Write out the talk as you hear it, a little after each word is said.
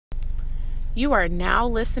You are now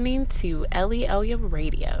listening to Ellie Elia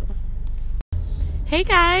Radio. Hey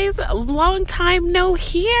guys, long time no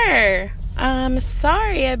hear.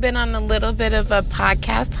 Sorry I've been on a little bit of a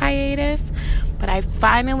podcast hiatus, but I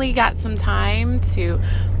finally got some time to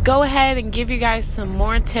go ahead and give you guys some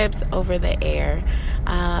more tips over the air.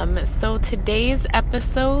 So today's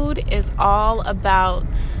episode is all about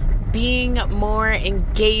being more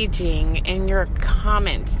engaging in your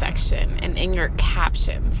comment section and in your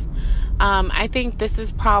captions. I think this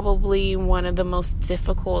is probably one of the most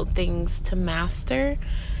difficult things to master.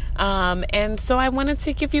 And so I wanted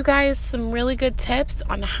to give you guys some really good tips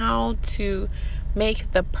on how to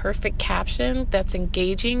make the perfect caption that's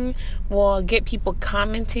engaging, will get people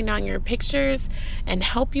commenting on your pictures and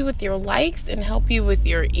help you with your likes and help you with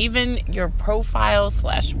your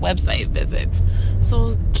profile/website visits.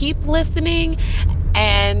 So keep listening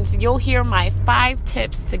and you'll hear my 5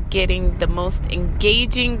 tips to getting the most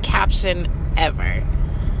engaging caption ever.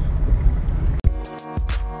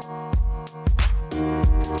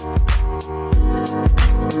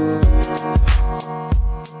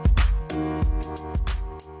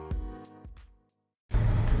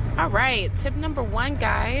 All right, tip number 1,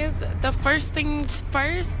 guys. The first things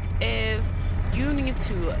first is you need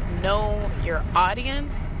to know your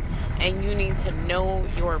audience and you need to know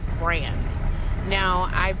your brand. Now,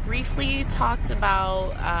 I briefly talked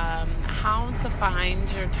about how to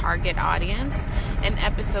find your target audience in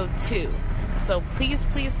episode 2. So please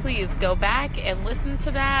go back and listen to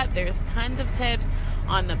that. There's tons of tips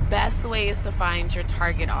on the best ways to find your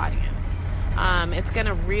target audience. It's going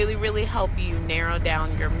to really help you narrow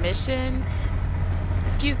down your mission.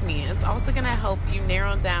 It's also going to help you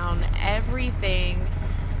narrow down everything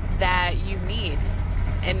that you need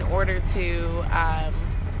in order to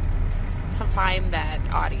find that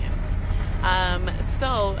audience.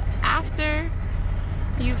 So after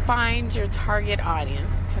you find your target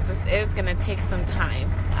audience, because this is going to take some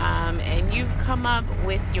time, and you've come up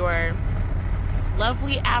with your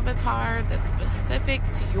lovely avatar that's specific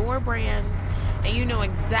to your brand, and you know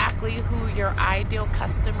exactly who your ideal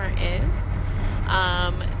customer is,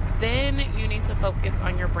 then you need to focus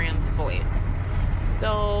on your brand's voice.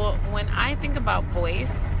 So when I think about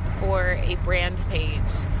voice for a brand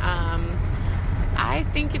page, I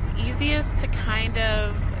think it's easiest to kind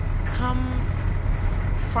of come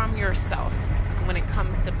from yourself when it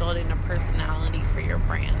comes to building a personality for your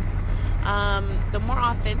brand. The more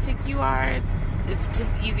authentic you are, it's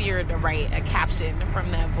just easier to write a caption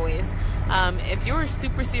from that voice. If you're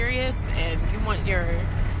super serious and you want your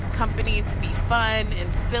company to be fun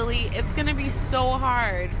and silly, it's going to be so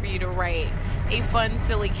hard for you to write a fun,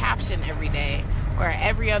 silly caption every day or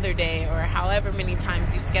every other day or however many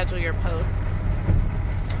times you schedule your post.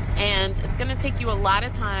 And it's going to take you a lot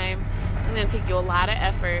of time. It's going to take you a lot of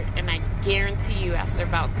effort. And I guarantee you after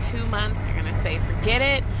about 2 months, you're going to say, forget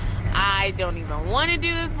it. I don't even want to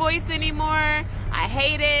do this voice anymore. I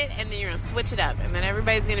hate it. And then you're going to switch it up. And then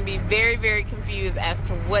everybody's going to be very, very confused as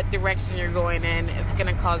to what direction you're going in. It's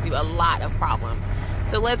going to cause you a lot of problems.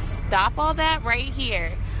 So let's stop all that right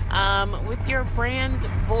here. With your brand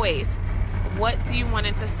voice, what do you want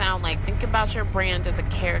it to sound like? Think about your brand as a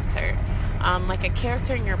character. Like a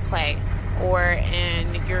character in your play or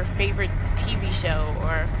in your favorite TV show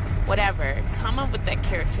or whatever. Come up with that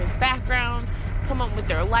character's background. Come up with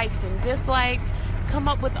their likes and dislikes. Come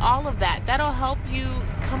up with all of that. That'll help you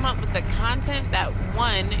come up with the content that,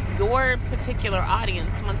 1, your particular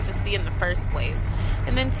audience wants to see in the first place.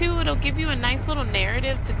 And then 2, it'll give you a nice little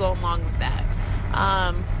narrative to go along with that.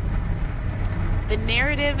 The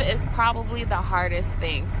narrative is probably the hardest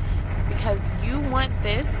thing. It's because you want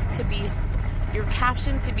this to be, your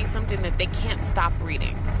caption to be something that they can't stop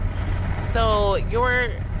reading. So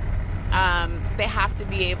they have to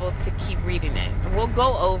be able to keep reading it. We'll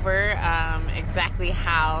go over exactly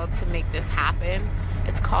how to make this happen.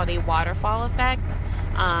 It's called a waterfall effect.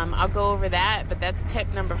 I'll go over that, but that's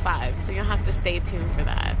tip number 5. So you'll have to stay tuned for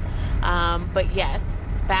that. But yes,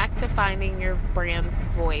 back to finding your brand's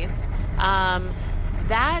voice.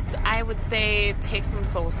 That, I would say, takes some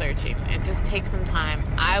soul searching. It just takes some time.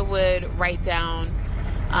 I would write down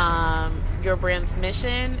your brand's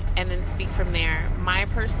mission and then speak from there. My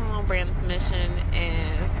personal brand's mission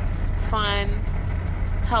is fun,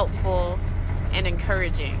 helpful, and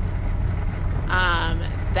encouraging.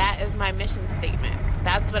 That is my mission statement.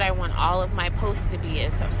 That's what I want all of my posts to be,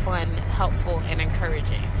 is fun, helpful, and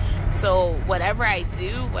encouraging. So whatever I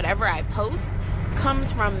do, whatever I post,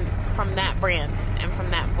 comes from that brand and from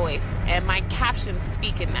that voice, and my captions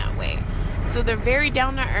speak in that way. So they're very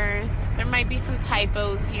down to earth. There might be some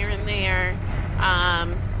typos here and there,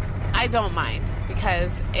 I don't mind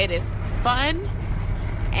because it is fun.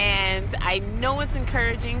 And I know it's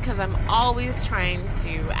encouraging because I'm always trying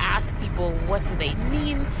to ask people, what do they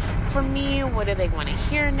need from me? What do they want to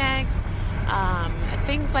hear next?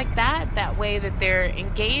 Things like that. That way that they're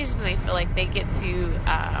engaged and they feel like they get to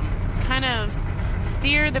kind of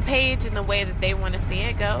steer the page in the way that they want to see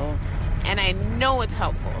it go. And I know it's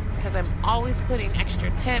helpful because I'm always putting extra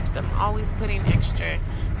tips. I'm always putting extra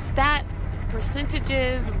stats,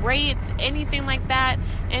 percentages, rates, anything like that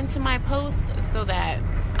into my post so that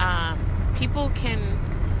people can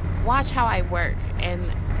watch how I work, and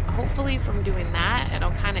hopefully from doing that it'll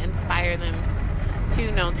kind of inspire them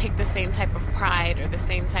to take the same type of pride or the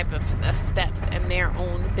same type of steps in their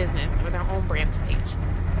own business or their own brand page.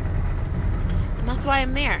 And that's why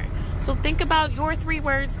I'm there. So think about your 3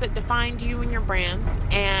 words that defined you and your brands,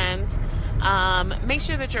 and make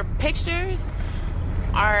sure that your pictures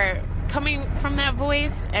are coming from that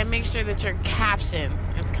voice, and make sure that your caption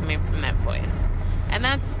is coming from that voice. And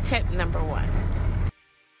that's tip number 1.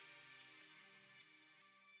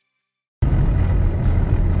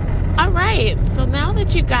 All right, so now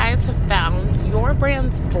that you guys have found your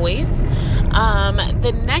brand's voice,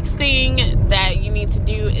 the next thing that you need to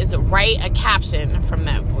do is write a caption from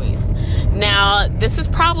that voice. Now, this is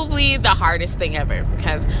probably the hardest thing ever,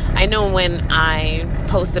 because I know when I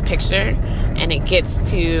post a picture and it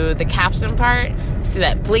gets to the caption part, you see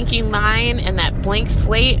that blinking line and that blank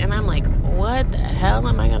slate, and I'm like, what the hell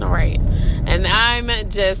am I going to write? And I'm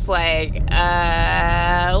just like,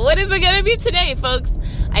 what is it going to be today, folks?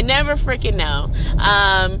 I never freaking know.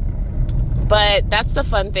 But that's the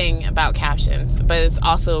fun thing about captions. But it's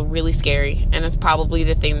also really scary. And it's probably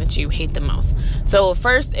the thing that you hate the most. So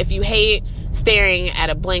first, if you hate staring at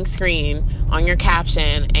a blank screen on your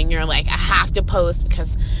caption and you're like, I have to post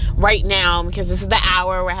because right now, because this is the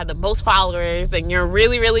hour where I have the most followers and you're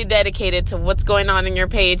really, really dedicated to what's going on in your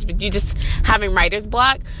page, but you just having writer's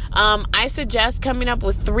block, I suggest coming up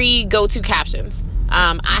with 3 go-to captions.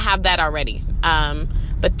 I have that already.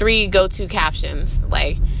 But 3 go-to captions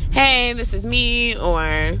like, hey, this is me,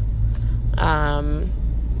 or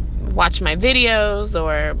watch my videos,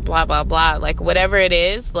 or blah, blah, blah. Like, whatever it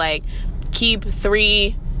is, like, keep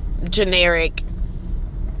 3 generic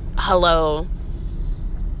hello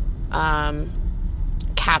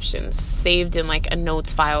captions saved in, like, a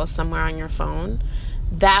notes file somewhere on your phone.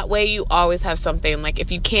 That way you always have something. Like,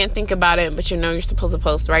 if you can't think about it, but you know you're supposed to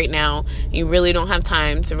post right now, you really don't have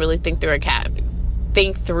time to really think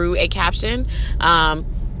through a caption,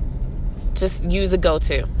 just use a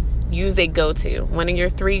go-to. Use a go-to. One of your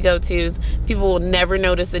 3 go-tos. People will never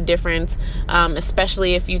notice the difference,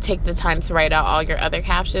 especially if you take the time to write out all your other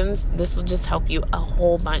captions. This will just help you a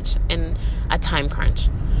whole bunch in a time crunch.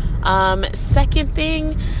 Second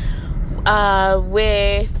thing,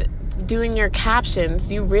 with doing your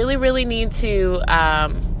captions, you really, really need to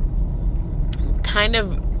kind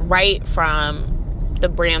of write from the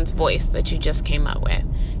brand's voice that you just came up with.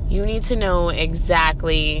 You need to know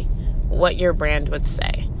exactly what your brand would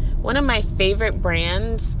say. One of my favorite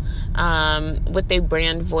brands with a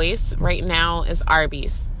brand voice right now is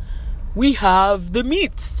Arby's. We have the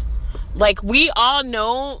meats. Like, we all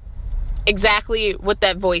know exactly what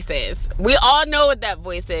that voice is. We all know what that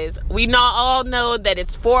voice is. We all know that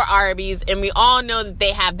it's for Arby's, and we all know that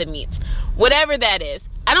they have the meats. Whatever that is.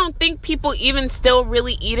 I don't think people even still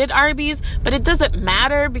really eat at Arby's, but it doesn't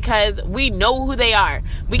matter because we know who they are.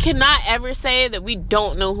 We cannot ever say that we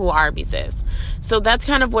don't know who Arby's is. So that's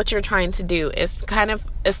kind of what you're trying to do, is kind of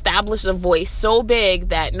establish a voice so big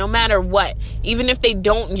that no matter what, even if they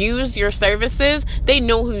don't use your services, they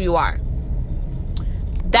know who you are.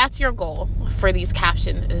 That's your goal for these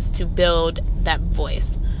captions, is to build that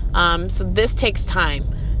voice. So this takes time.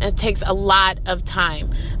 It takes a lot of time.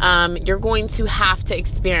 You're going to have to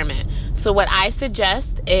experiment. So what I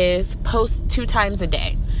suggest is post 2 times a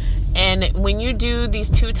day. And when you do these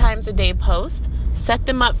 2 times a day posts, set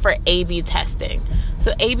them up for A/B testing.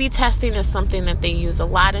 So A/B testing is something that they use a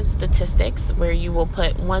lot in statistics, where you will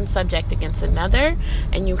put one subject against another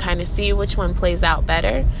and you kind of see which one plays out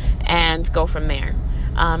better and go from there.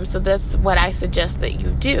 So that's what I suggest that you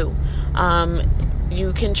do.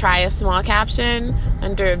 You can try a small caption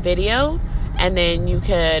under a video, and then you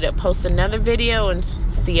could post another video and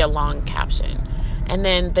see a long caption. And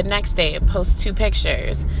then the next day, post 2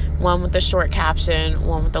 pictures, one with a short caption,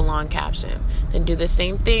 one with a long caption. Then do the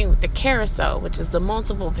same thing with the carousel, which is the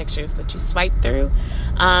multiple pictures that you swipe through.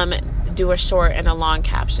 Do a short and a long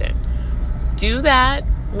caption. Do that.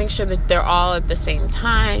 Make sure that they're all at the same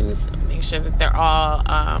times. Make sure that they're all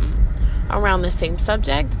around the same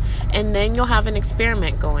subject, and then you'll have an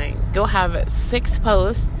experiment going. You'll have 6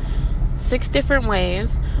 posts 6 different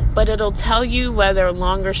ways, but it'll tell you whether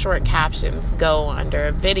long or short captions go under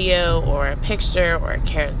a video or a picture or a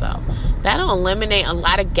carousel. That'll eliminate a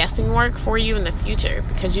lot of guessing work for you in the future,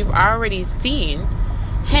 because you've already seen,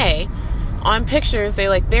 hey, on pictures they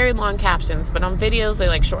like very long captions, but on videos they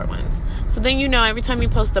like short ones. So then every time you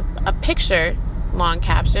post a picture, long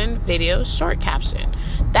caption, video, short caption.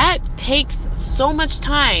 That takes so much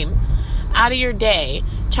time out of your day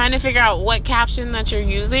trying to figure out what caption that you're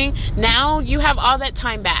using. Now you have all that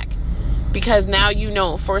time back, because now you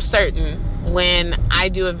know for certain when I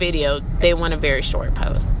do a video, they want a very short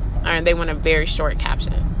post, or they want a very short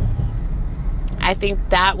caption. I think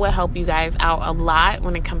that will help you guys out a lot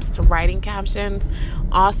when it comes to writing captions.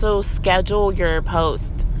 Also, schedule your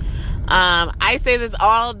post. I say this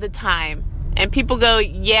all the time, and people go,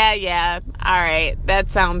 yeah, all right, that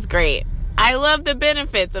sounds great. I love the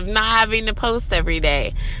benefits of not having to post every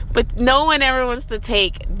day, but no one ever wants to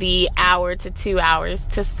take the hour to 2 hours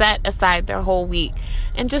to set aside their whole week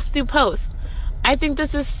and just do posts. I think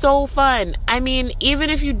this is so fun. I mean, even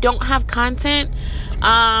if you don't have content,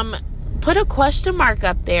 put a question mark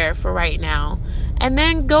up there for right now, and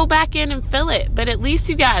then go back in and fill it. But at least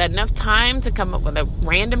you got enough time to come up with a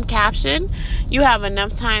random caption. You have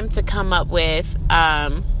enough time to come up with,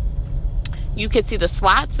 you could see the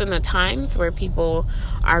slots and the times where people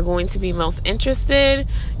are going to be most interested.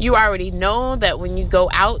 You already know that when you go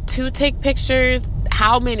out to take pictures,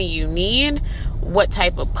 how many you need, what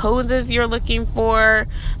type of poses you're looking for.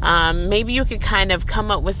 Maybe you could kind of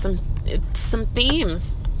come up with some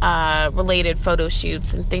themes, related photo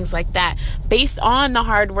shoots and things like that, based on the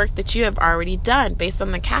hard work that you have already done, based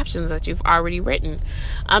on the captions that you've already written.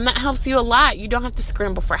 That helps you a lot. You don't have to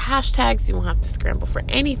scramble for hashtags. You don't have to scramble for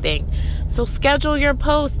anything. So schedule your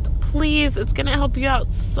post, please. It's going to help you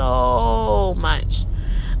out so much.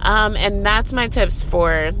 And that's my tips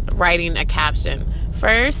for writing a caption.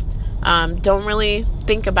 First, don't really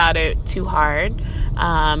think about it too hard.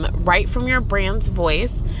 Write from your brand's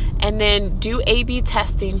voice, and then do A/B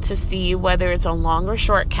testing to see whether it's a long or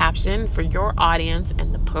short caption for your audience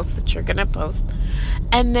and the post that you're going to post.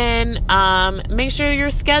 And then make sure you're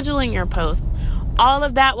scheduling your post. All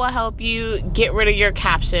of that will help you get rid of your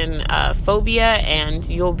caption phobia, and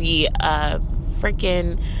you'll be a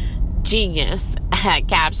freaking genius at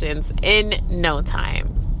captions in no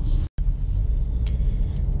time.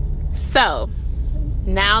 So,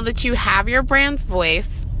 now that you have your brand's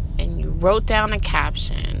voice and you wrote down a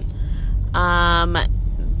caption,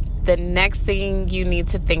 the next thing you need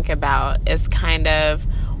to think about is kind of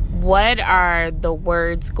what are the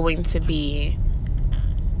words going to be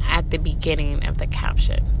at the beginning of the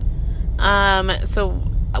caption. So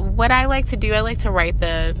what I like to do, I like to write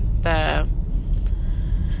the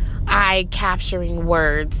eye-capturing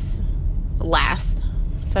words last.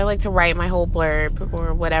 So I like to write my whole blurb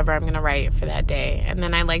or whatever I'm going to write for that day. And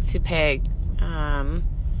then I like to pick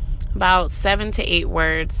about 7 to 8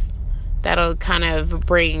 words that'll kind of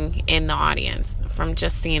bring in the audience from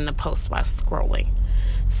just seeing the post while scrolling.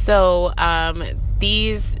 So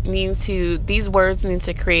these words need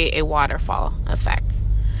to create a waterfall effect.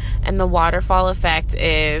 And the waterfall effect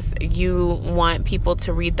is you want people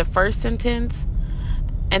to read the first sentence,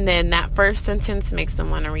 and then that first sentence makes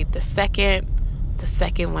them want to read the second. The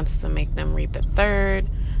second wants to make them read the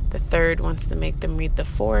third wants to make them read the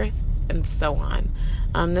fourth, and so on.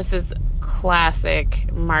 This is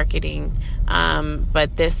classic marketing,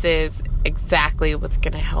 but this is exactly what's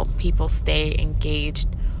going to help people stay engaged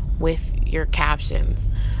with your captions.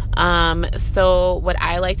 So what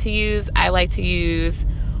I like to use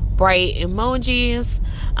bright emojis.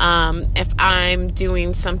 If I'm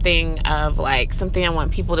doing something I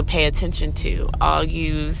want people to pay attention to, I'll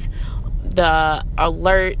use the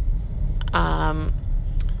alert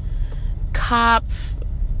cop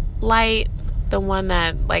light, the one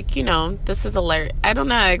that this is alert. I don't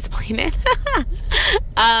know how to explain it.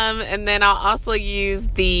 And then I'll also use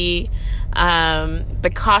the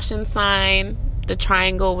caution sign, the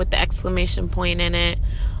triangle with the exclamation point in it.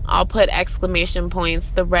 I'll put exclamation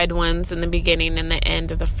points, the red ones in the beginning and the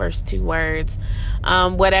end of the first 2 words.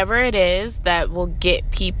 Whatever it is that will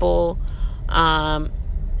get people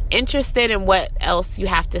interested in what else you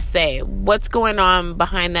have to say. What's going on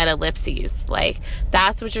behind that ellipses?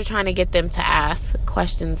 That's what you're trying to get them to ask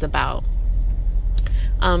questions about.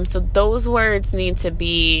 So those words need to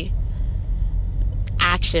be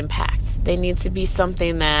action-packed. They need to be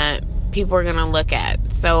something that people are going to look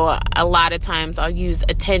at. So a lot of times I'll use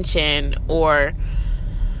attention or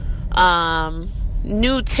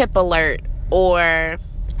new tip alert or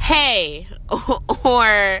hey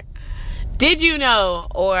or did you know,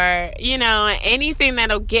 or, anything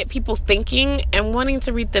that'll get people thinking and wanting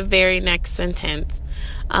to read the very next sentence.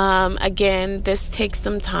 Again, this takes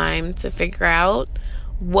some time to figure out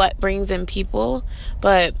what brings in people,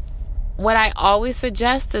 but what I always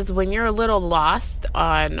suggest is when you're a little lost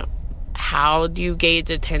on how do you gauge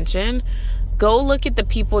attention, go look at the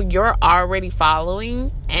people you're already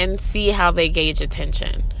following and see how they gauge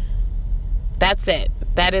attention. That's it.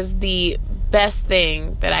 That is the best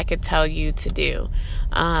thing that I could tell you to do.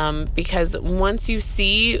 Because once you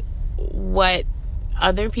see what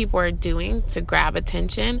other people are doing to grab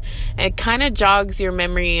attention, it kind of jogs your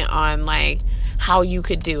memory on how you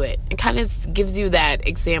could do it. It kind of gives you that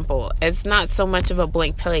example. It's not so much of a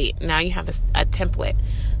blank plate. Now you have a template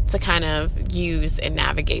to kind of use and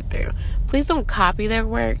navigate through. Please don't copy their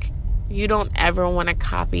work. You don't ever want to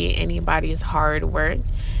copy anybody's hard work,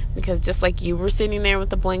 because just like you were sitting there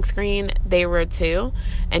with a blank screen, they were too.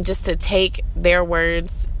 And just to take their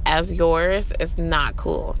words as yours is not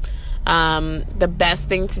cool. The best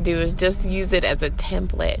thing to do is just use it as a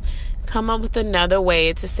template. Come up with another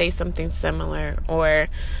way to say something similar, or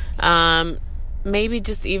maybe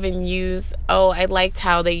just even use, I liked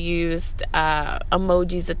how they used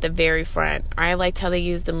emojis at the very front, or I liked how they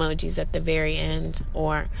used emojis at the very end,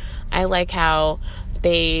 or I like how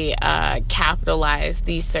they capitalized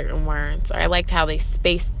these certain words, or I liked how they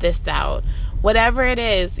spaced this out. Whatever it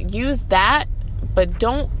is, use that, but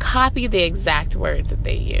don't copy the exact words that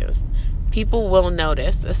they use. People will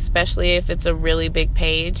notice, especially if it's a really big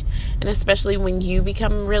page, and especially when you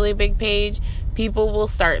become a really big page, people will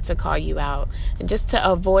start to call you out. And just to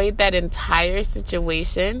avoid that entire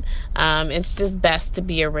situation, it's just best to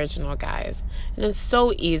be original, guys. And it's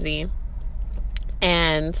so easy.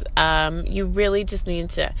 And you really just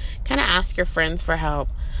need to kind of ask your friends for help,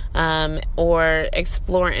 or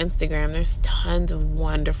explore Instagram. There's tons of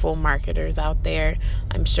wonderful marketers out there.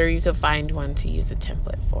 I'm sure you could find one to use a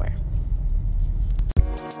template for.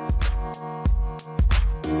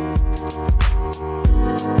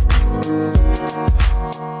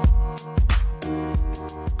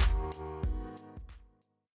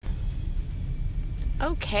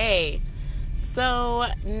 Okay, so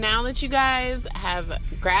now that you guys have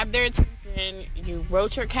grabbed their attention, you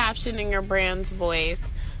wrote your caption in your brand's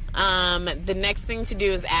voice, the next thing to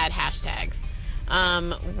do is add hashtags.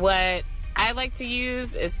 What I like to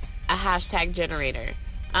use is a hashtag generator.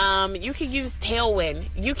 You could use Tailwind.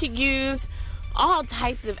 You could use all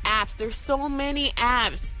types of apps. There's so many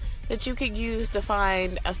apps that you could use to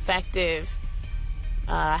find effective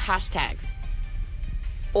hashtags.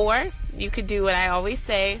 Or you could do what I always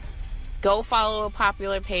say, go follow a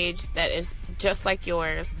popular page that is just like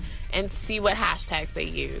yours and see what hashtags they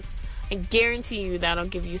use. I guarantee you that'll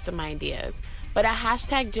give you some ideas. But a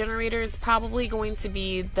hashtag generator is probably going to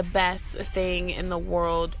be the best thing in the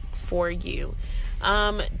world for you.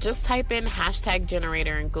 Just type in hashtag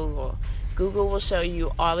generator in Google. Google will show you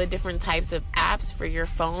all the different types of apps for your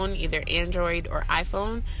phone, either Android or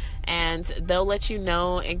iPhone, and they'll let you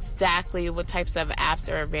know exactly what types of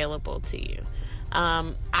apps are available to you.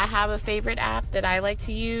 I have a favorite app that I like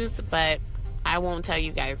to use, but I won't tell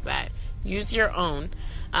you guys that. Use your own.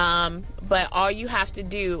 But all you have to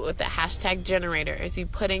do with the hashtag generator is you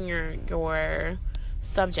put in your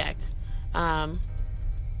subject. And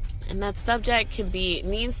that subject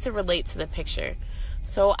needs to relate to the picture.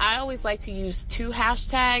 So I always like to use 2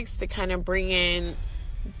 hashtags to kind of bring in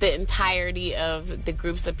the entirety of the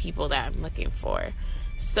groups of people that I'm looking for.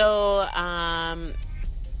 So,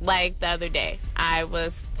 like the other day, I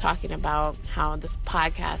was talking about how this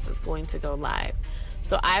podcast is going to go live.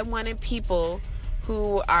 So I wanted people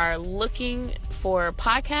who are looking for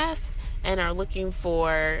podcasts and are looking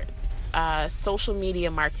for social media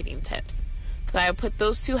marketing tips. So I put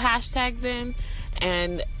those 2 hashtags in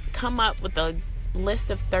and come up with a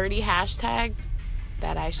list of 30 hashtags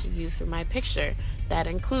that I should use for my picture. That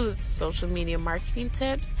includes social media marketing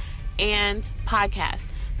tips and podcasts.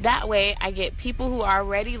 That way I get people who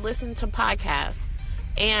already listen to podcasts,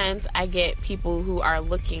 and I get people who are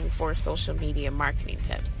looking for social media marketing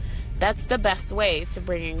tips. That's the best way to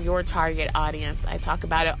bring in your target audience. I talk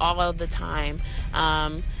about it all of the time.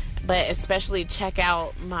 But especially check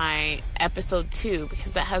out my episode 2,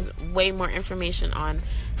 because that has way more information on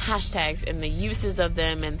hashtags and the uses of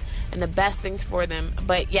them and the best things for them.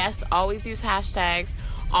 But yes, always use hashtags.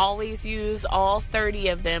 Always use all 30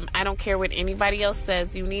 of them. I don't care what anybody else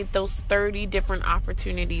says. You need those 30 different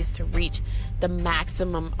opportunities to reach the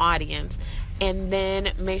maximum audience. and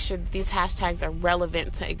then make sure that these hashtags are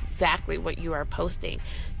relevant to exactly what you are posting.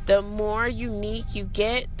 The more unique you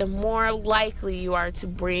get, the more likely you are to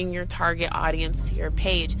bring your target audience to your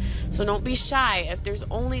page. So don't be shy. If there's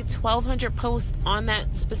only 1,200 posts on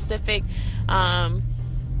that specific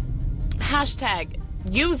hashtag,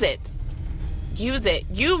 use it. Use it.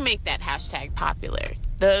 You make that hashtag popular.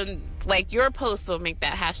 Your post will make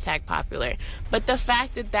that hashtag popular. But the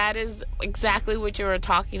fact that that is exactly what you were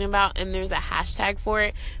talking about and there's a hashtag for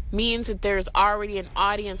it means that there's already an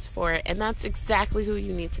audience for it, and that's exactly who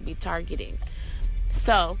you need to be targeting.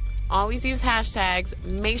 So always use hashtags.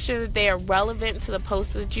 Make sure that they are relevant to the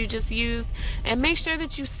post that you just used, and make sure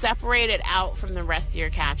that you separate it out from the rest of your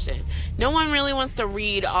caption. No one really wants to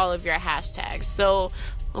read all of your hashtags. So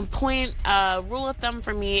rule of thumb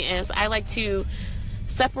for me is I like to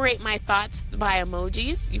separate my thoughts by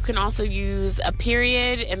emojis. You can also use a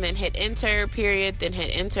period and then hit enter, period, then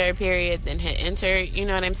hit enter, period, then hit enter. You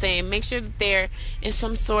know what I'm saying? Make sure that there is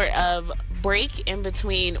some sort of break in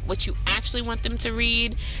between what you actually want them to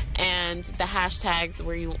read and the hashtags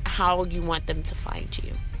how you want them to find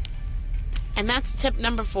you. And that's tip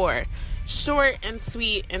number 4. Short and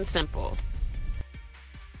sweet and simple.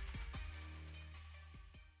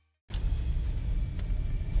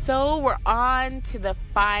 So we're on to the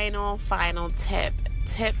final tip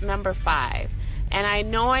number 5. And I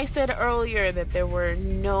know I said earlier that there were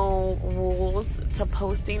no rules to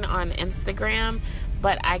posting on Instagram,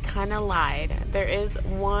 but I kind of lied. There is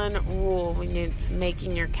one rule when you're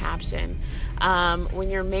making your caption. When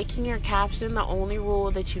you're making your caption, the only rule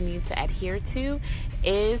that you need to adhere to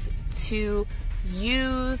is to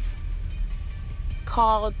use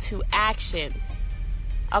call to actions.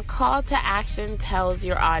 A call to action tells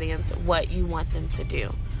your audience what you want them to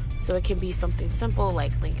do. So it can be something simple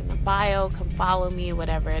like link in the bio, come follow me,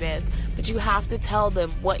 whatever it is. But you have to tell them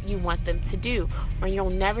what you want them to do, or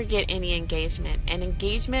you'll never get any engagement. And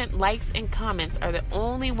engagement, likes, and comments are the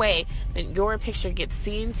only way that your picture gets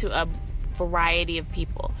seen to a variety of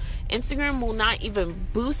people. Instagram will not even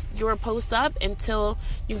boost your posts up until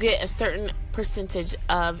you get a certain percentage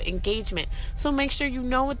of engagement. So make sure you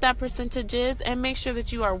know what that percentage is and make sure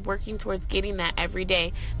that you are working towards getting that every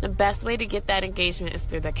day. The best way to get that engagement is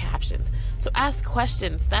through the captions. So ask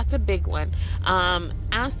questions. That's a big one.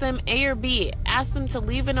 Ask them A or B. Ask them to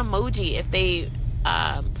leave an emoji if they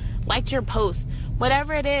liked your post.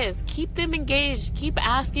 Whatever it is, keep them engaged. Keep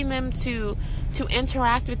asking them to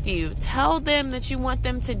interact with you. Tell them that you want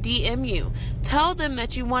them to DM you. Tell them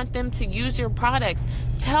that you want them to use your products.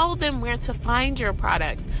 Tell them where to find your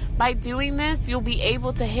products. By doing this, you'll be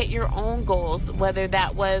able to hit your own goals, whether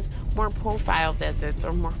that was more profile visits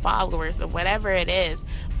or more followers or whatever it is.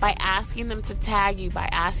 By asking them to tag you, by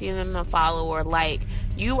asking them to follow or like,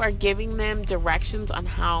 you are giving them directions on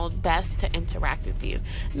how best to interact with you.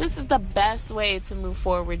 And this is the best way to move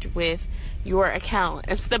forward with your account.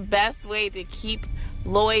 It's the best way to keep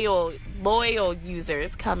loyal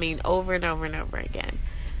users coming over and over and over again.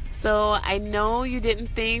 So I know you didn't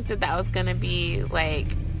think that was going to be like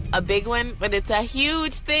a big one, but it's a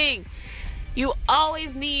huge thing. You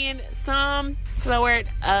always need some sort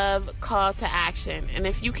of call to action. And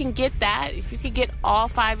if you can get that, if you can get all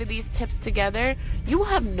 5 of these tips together, you will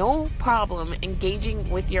have no problem engaging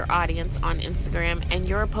with your audience on Instagram, and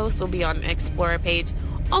your post will be on the Explorer page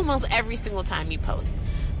almost every single time you post.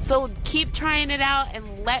 So keep trying it out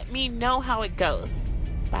and let me know how it goes.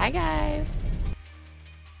 Bye, guys.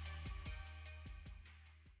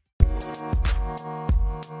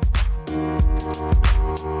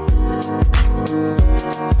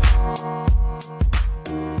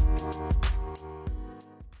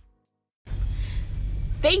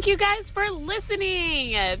 Thank you guys for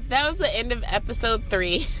listening. That was the end of episode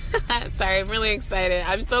 3. Sorry, I'm really excited.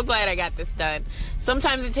 I'm so glad I got this done.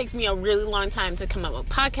 Sometimes it takes me a really long time to come up with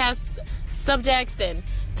podcast subjects and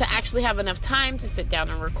to actually have enough time to sit down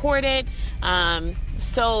and record it.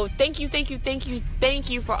 So thank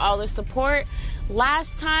you for all the support.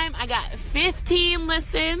 Last time I got 15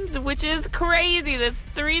 listens, which is crazy. That's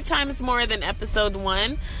 3 times more than episode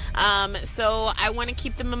 1. So I want to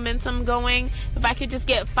keep the momentum going. If I could just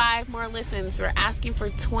get 5 more listens, we're asking for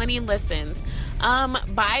 20 listens.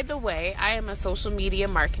 By the way, I am a social media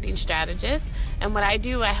marketing strategist, and what I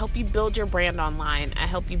do, I help you build your brand online. I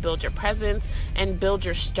help you build your presence and build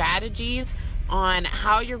your strategies on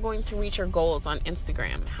how you're going to reach your goals on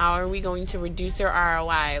Instagram. How are we going to reduce your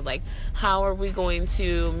ROI? Like, how are we going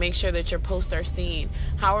to make sure that your posts are seen?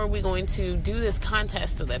 How are we going to do this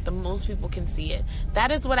contest so that the most people can see it?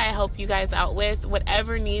 That is what I help you guys out with.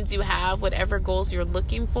 Whatever needs you have, whatever goals you're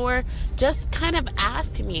looking for, just kind of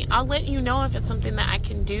ask me. I'll let you know if it's something that I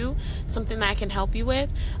can do, something that I can help you with.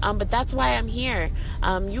 But that's why I'm here.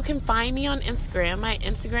 You can find me on Instagram. My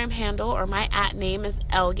Instagram handle or my @name is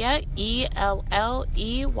Elleyyah,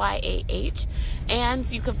 ELLEYAH.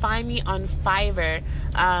 And you can find me on Fiverr.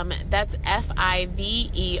 That's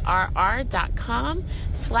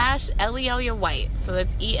fiverr.com/Elleyyah White. So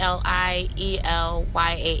that's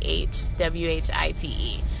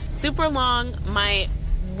ELIELYAHWHITE. Super long. My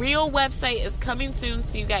real website is coming soon,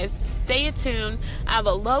 so you guys stay tuned. I have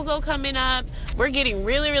a logo coming up. We're getting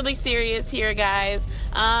really, really serious here, guys.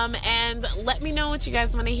 And let me know what you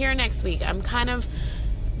guys want to hear next week. I'm kind of,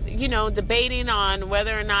 debating on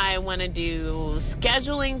whether or not I want to do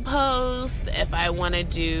scheduling posts, if I want to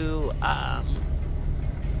do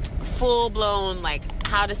full-blown, like,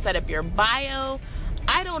 how to set up your bio.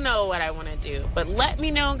 I don't know what I want to do, but let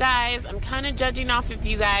me know, guys. I'm kind of judging off of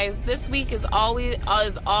you guys. This week is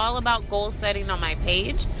all about goal setting on my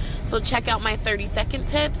page, so check out my 30-second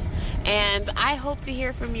tips, and I hope to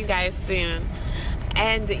hear from you guys soon.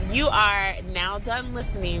 And you are now done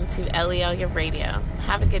listening to Elleyyah Radio.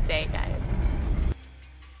 Have a good day, guys.